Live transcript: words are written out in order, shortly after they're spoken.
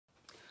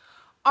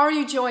are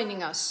you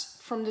joining us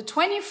from the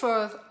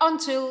 21st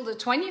until the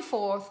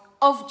 24th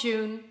of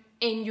June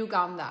in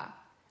Uganda.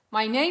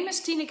 My name is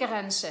Tineke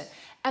Rensen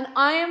and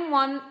I am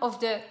one of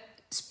the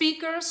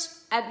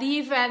speakers at the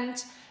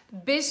event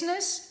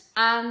Business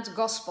and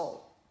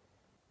Gospel.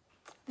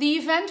 The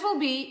event will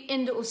be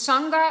in the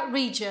Busoga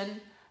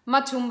region,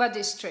 Natumba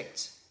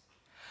district.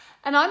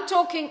 And I'm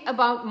talking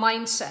about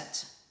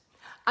mindset.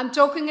 I'm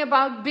talking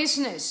about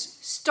business,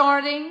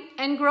 starting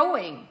and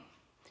growing.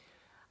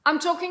 I'm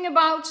talking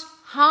about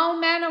how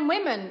men and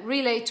women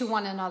relate to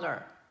one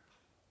another.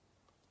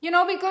 You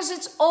know, because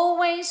it's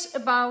always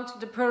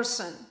about the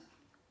person.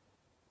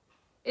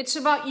 It's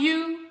about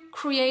you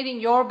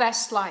creating your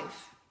best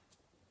life.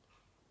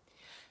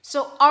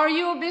 So are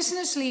you a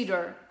business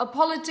leader, a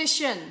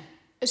politician,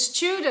 a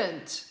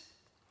student,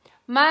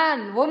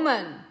 man,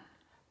 woman,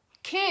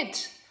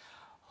 kid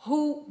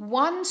who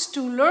wants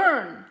to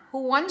learn,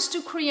 who wants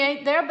to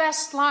create their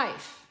best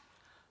life?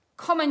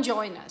 Come and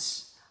join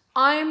us.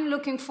 I'm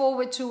looking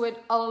forward to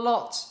it a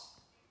lot,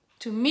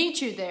 to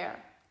meet you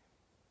there.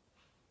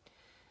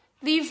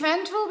 The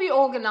event will be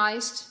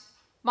organized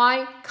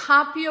by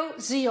Capio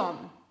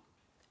Zion.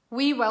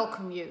 We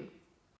welcome you.